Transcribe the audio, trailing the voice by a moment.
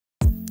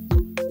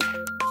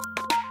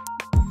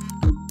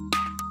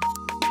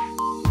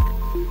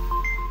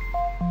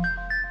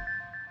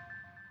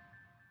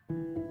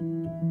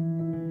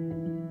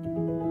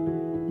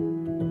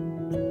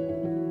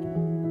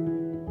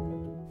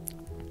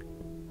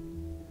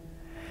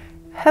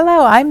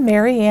Hello, I'm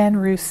Anne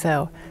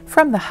Russo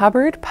from the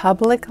Hubbard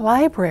Public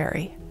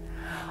Library.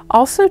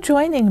 Also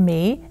joining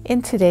me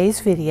in today's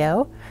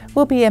video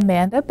will be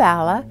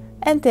Balla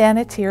and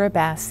Dana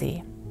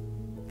Tirabassi.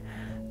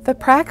 The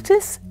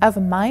practice of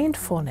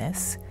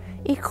mindfulness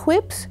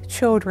equips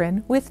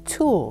children with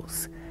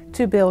tools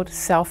to build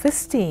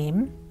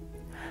self-esteem,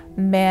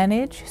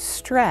 manage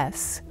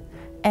stress,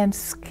 and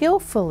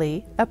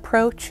skillfully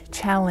approach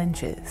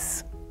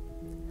challenges.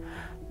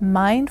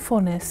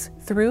 Mindfulness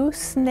through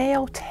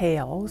Snail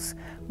Tales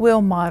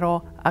will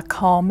model a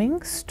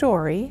calming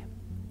story,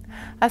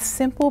 a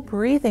simple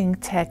breathing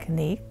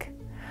technique,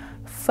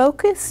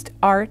 focused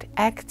art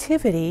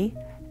activity,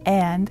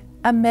 and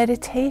a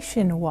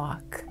meditation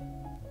walk.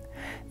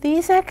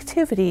 These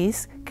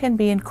activities can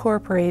be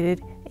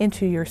incorporated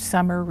into your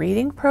summer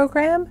reading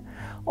program,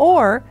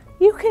 or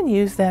you can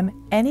use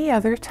them any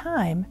other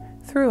time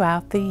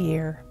throughout the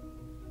year.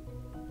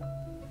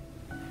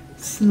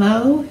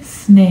 Slow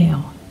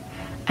Snail,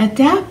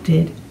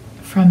 adapted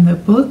from the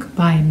book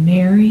by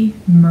Mary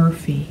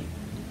Murphy.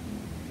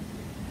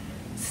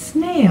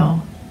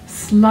 Snail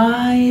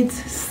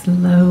slides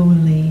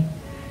slowly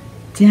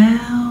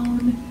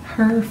down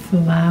her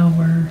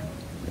flower,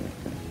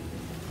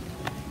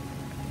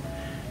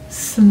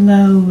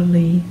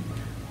 slowly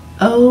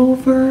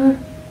over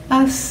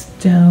a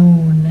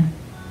stone,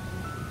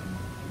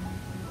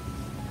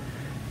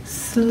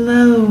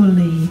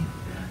 slowly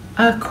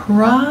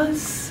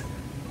across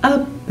a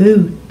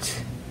boot,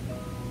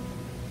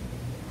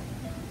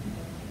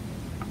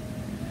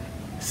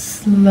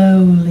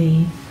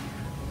 slowly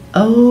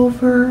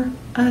over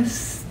a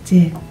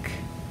stick,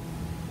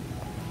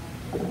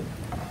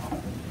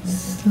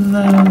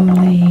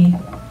 slowly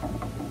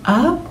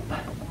up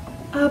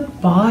a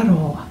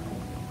bottle,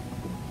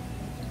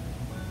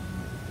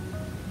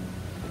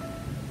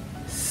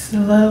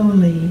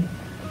 slowly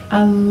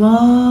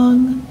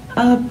along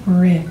a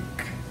brick,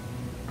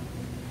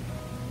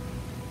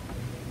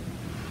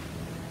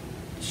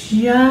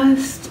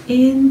 just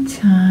in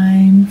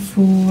time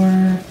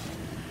for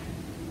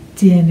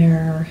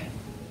dinner.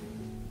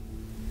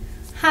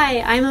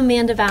 Hi, I'm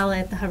Balla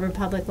at the Hubbard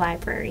Public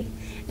Library,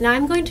 and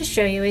I'm going to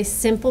show you a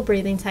simple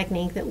breathing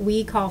technique that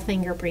we call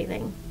finger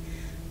breathing.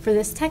 For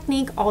this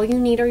technique, all you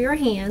need are your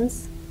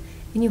hands,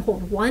 and you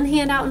hold one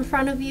hand out in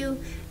front of you,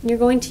 and you're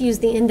going to use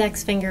the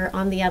index finger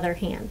on the other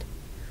hand.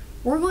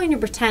 We're going to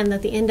pretend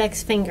that the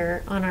index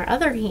finger on our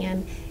other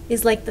hand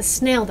is like the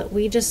snail that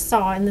we just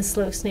saw in the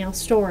Slow Snail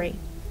story.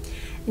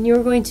 And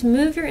you're going to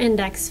move your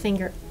index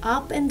finger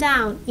up and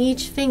down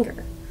each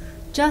finger,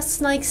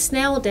 just like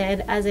Snail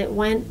did as it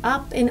went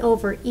up and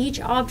over each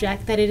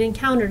object that it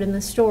encountered in the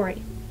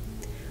story.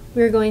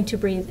 We're going to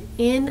breathe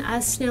in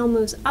as Snail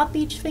moves up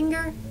each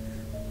finger,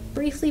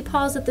 briefly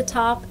pause at the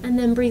top, and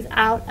then breathe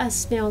out as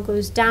Snail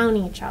goes down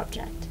each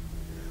object.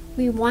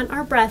 We want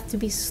our breath to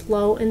be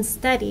slow and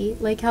steady,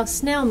 like how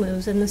Snail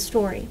moves in the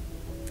story.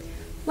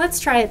 Let's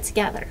try it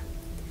together.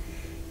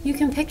 You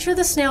can picture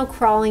the snail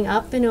crawling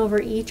up and over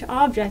each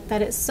object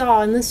that it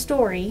saw in the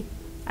story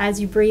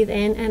as you breathe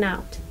in and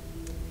out.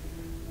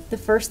 The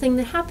first thing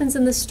that happens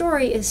in the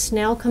story is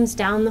Snail comes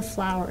down the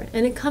flower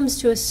and it comes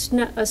to a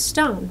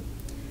stone.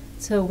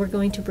 So we're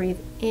going to breathe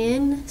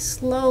in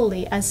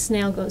slowly as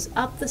Snail goes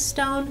up the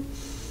stone,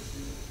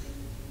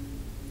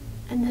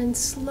 and then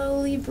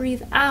slowly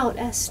breathe out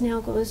as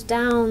Snail goes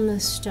down the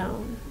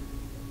stone.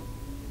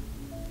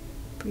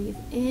 Breathe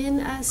in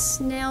as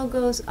Snail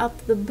goes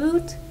up the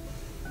boot.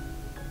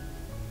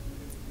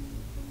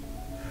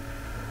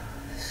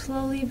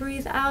 Slowly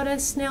breathe out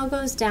as Snail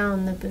goes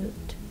down the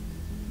boot.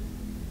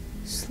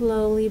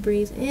 Slowly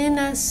breathe in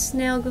as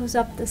Snail goes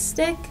up the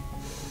stick.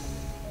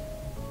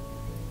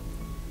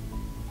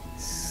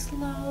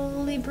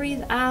 Slowly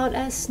breathe out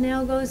as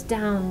Snail goes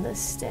down the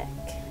stick.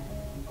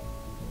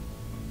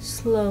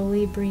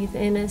 Slowly breathe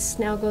in as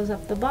Snail goes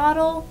up the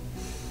bottle.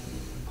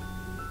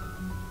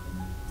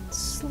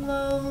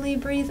 Slowly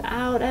breathe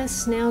out as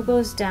Snail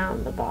goes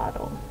down the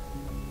bottle.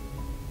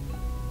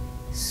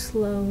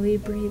 Slowly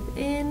breathe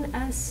in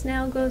as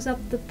Snail goes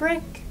up the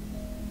brick.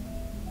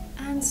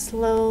 And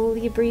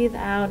slowly breathe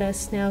out as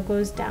Snail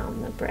goes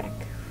down the brick.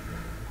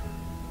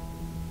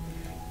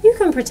 You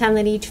can pretend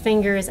that each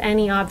finger is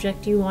any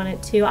object you want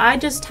it to. I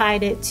just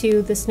tied it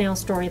to the snail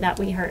story that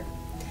we heard.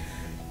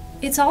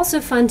 It's also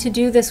fun to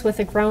do this with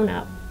a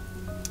grown-up.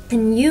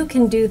 And you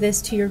can do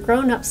this to your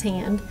grown-up's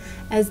hand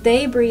as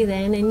they breathe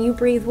in and you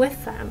breathe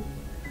with them.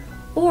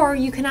 Or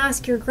you can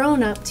ask your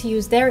grown-up to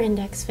use their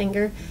index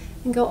finger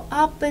and go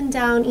up and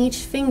down each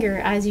finger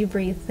as you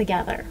breathe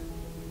together.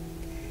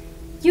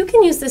 You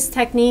can use this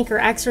technique or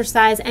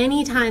exercise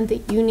anytime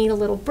that you need a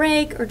little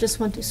break or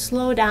just want to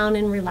slow down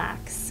and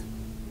relax.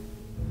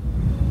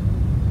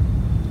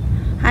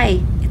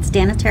 Hi, it's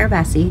Dana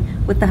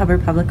Tirabassi with the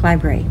Hubbard Public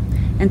Library,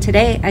 and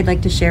today I'd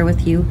like to share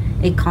with you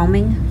a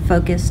calming,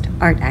 focused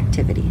art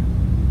activity.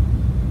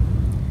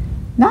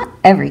 Not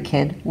every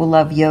kid will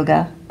love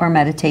yoga or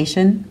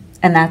meditation,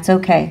 and that's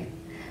okay.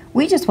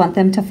 We just want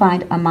them to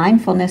find a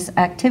mindfulness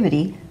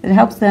activity that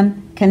helps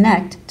them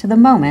connect to the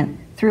moment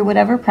through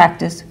whatever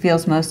practice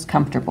feels most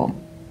comfortable.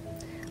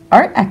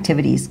 Art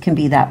activities can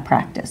be that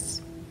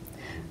practice.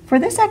 For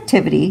this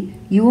activity,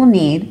 you will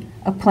need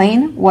a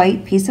plain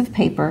white piece of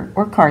paper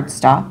or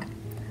cardstock,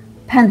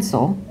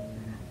 pencil,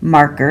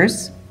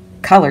 markers,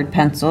 colored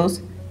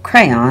pencils,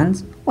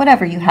 crayons,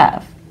 whatever you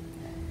have.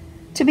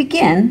 To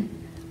begin,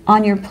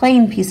 on your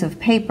plain piece of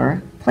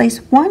paper, place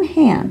one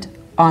hand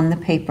on the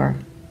paper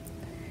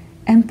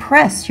and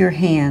press your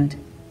hand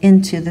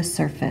into the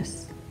surface.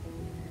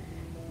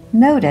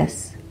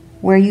 Notice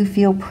where you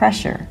feel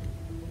pressure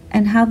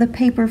and how the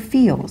paper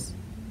feels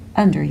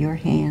under your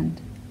hand.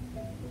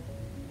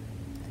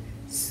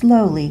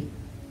 Slowly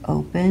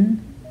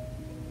open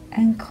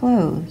and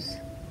close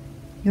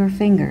your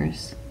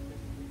fingers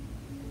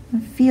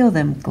and feel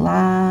them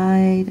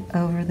glide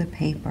over the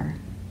paper.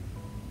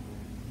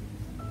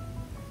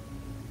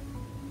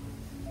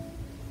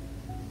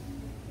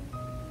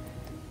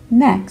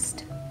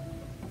 Next,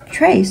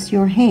 trace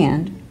your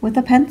hand with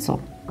a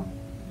pencil.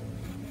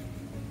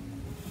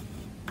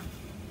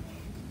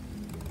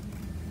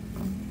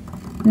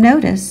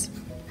 Notice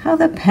how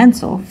the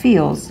pencil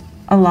feels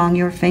along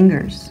your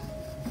fingers.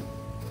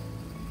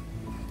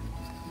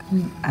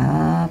 Going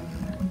up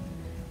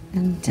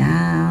and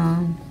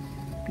down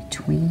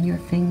between your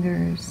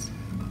fingers.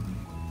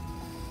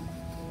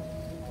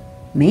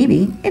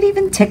 Maybe it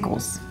even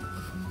tickles.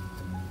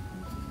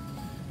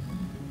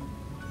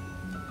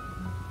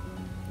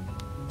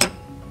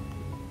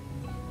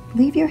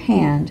 Leave your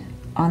hand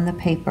on the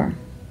paper.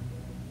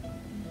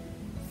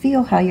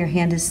 Feel how your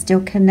hand is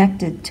still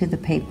connected to the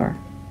paper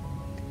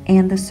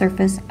and the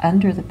surface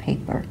under the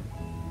paper.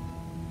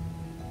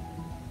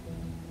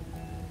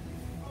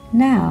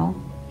 Now,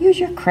 use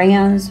your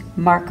crayons,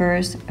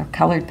 markers, or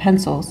colored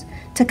pencils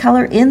to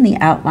color in the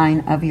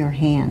outline of your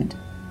hand.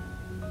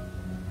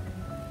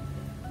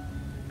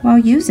 While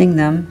using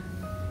them,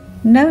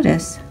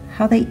 notice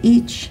how they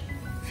each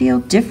feel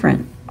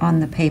different on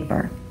the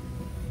paper.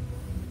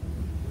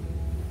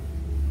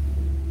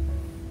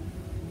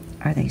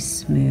 Are they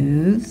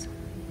smooth?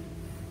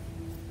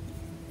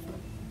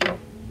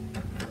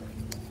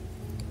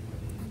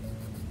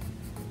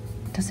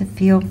 Does it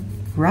feel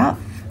rough?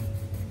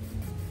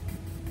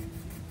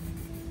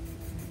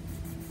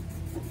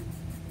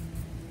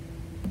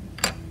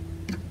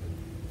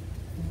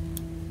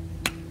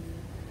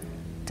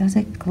 Does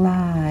it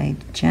glide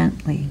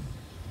gently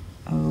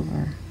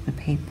over the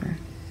paper?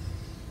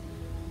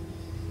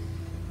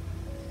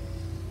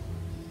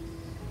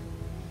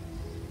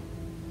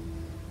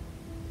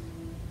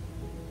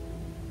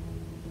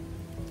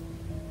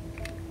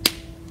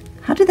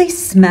 How do they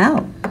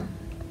smell?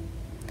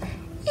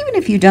 Even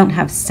if you don't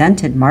have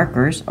scented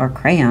markers or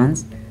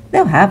crayons,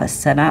 they'll have a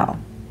smell.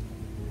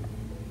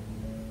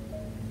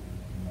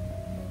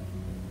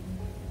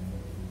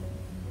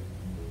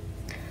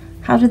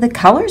 How do the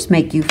colors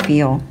make you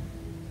feel?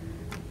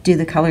 Do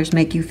the colors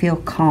make you feel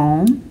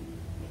calm?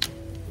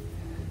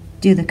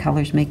 Do the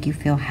colors make you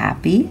feel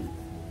happy?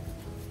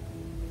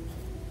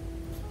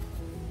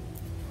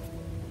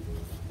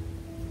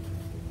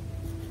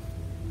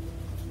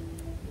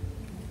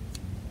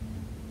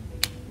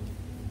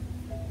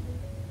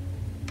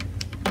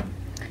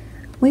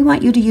 We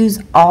want you to use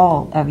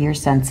all of your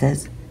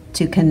senses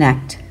to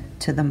connect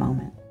to the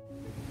moment.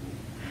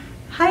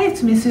 Hi,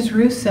 it's Mrs.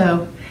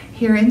 Russo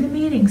here in the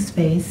meeting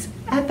space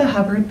at the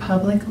Hubbard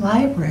Public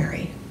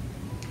Library.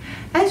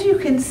 As you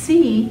can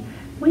see,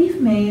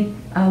 we've made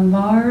a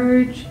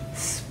large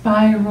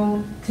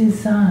spiral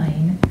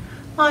design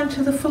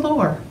onto the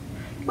floor.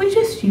 We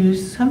just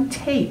used some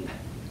tape.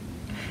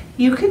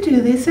 You could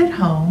do this at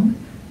home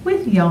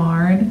with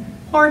yarn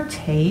or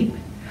tape,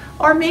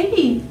 or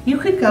maybe you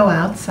could go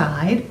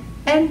outside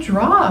and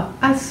draw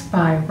a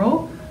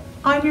spiral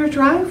on your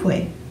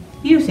driveway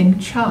using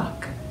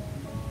chalk.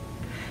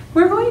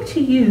 We're going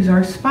to use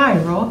our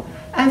spiral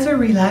as a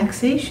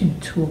relaxation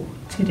tool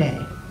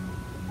today.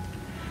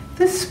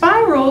 The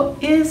spiral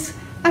is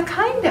a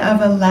kind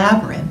of a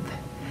labyrinth.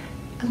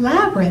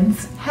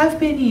 Labyrinths have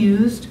been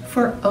used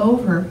for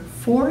over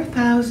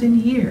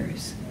 4,000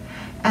 years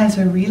as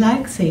a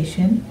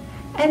relaxation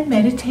and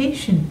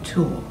meditation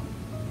tool.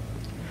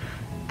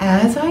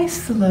 As I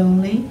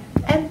slowly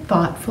and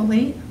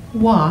thoughtfully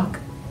walk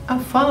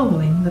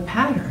following the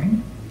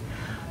pattern,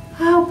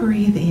 I'll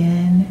breathe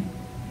in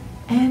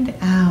and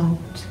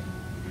out,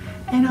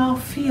 and I'll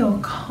feel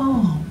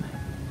calm,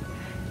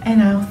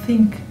 and I'll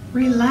think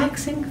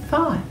relaxing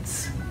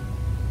thoughts.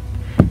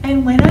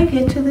 And when I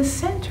get to the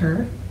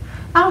center,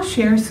 I'll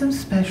share some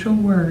special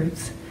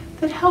words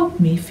that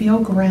help me feel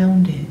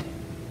grounded.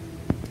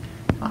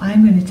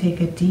 I'm going to take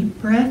a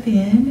deep breath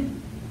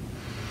in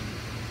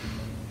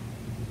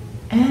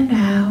and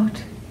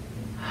out,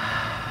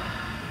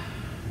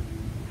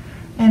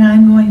 and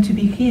I'm going to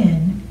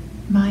begin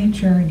my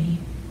journey.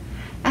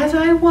 As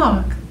I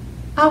walk,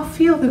 I'll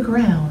feel the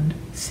ground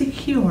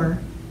secure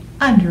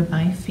under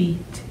my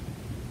feet.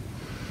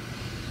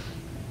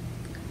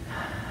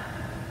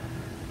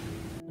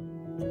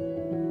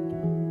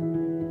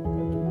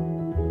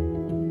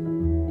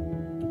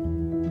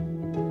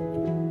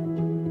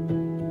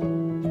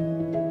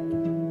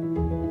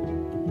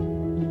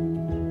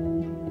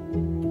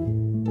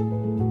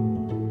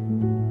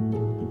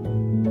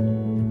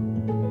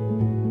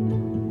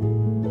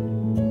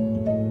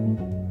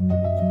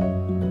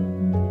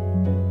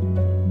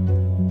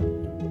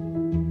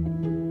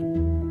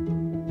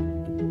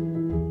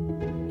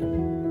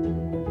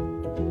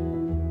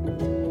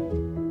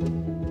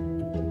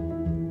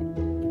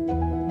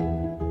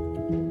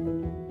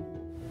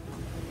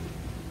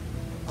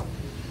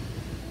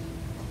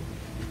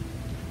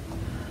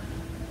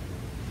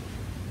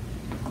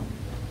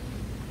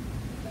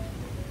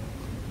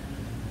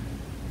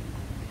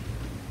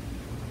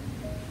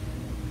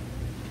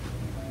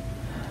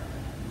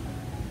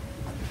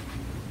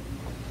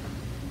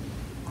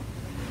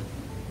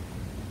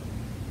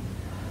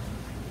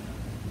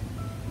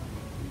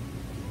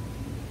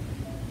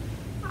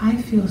 I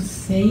feel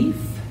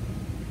safe.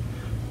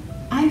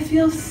 I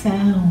feel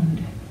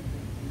sound.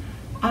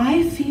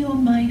 I feel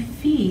my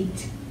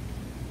feet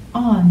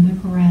on the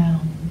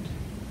ground.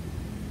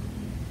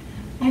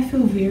 I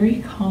feel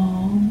very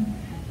calm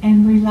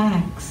and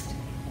relaxed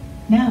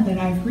now that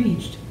I've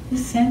reached the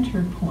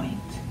center point.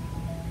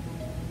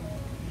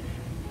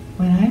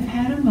 When I've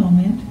had a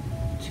moment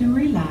to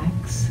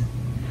relax,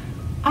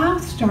 I'll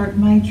start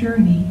my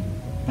journey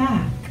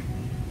back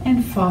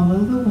and follow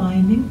the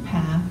winding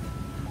path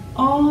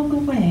all the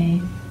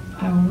way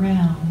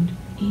around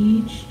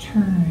each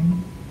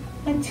turn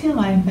until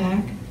I'm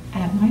back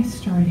at my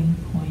starting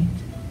point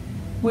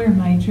where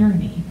my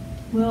journey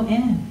will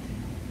end.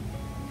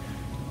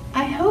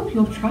 I hope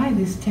you'll try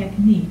this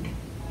technique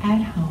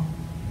at home.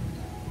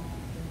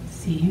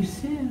 See you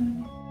soon.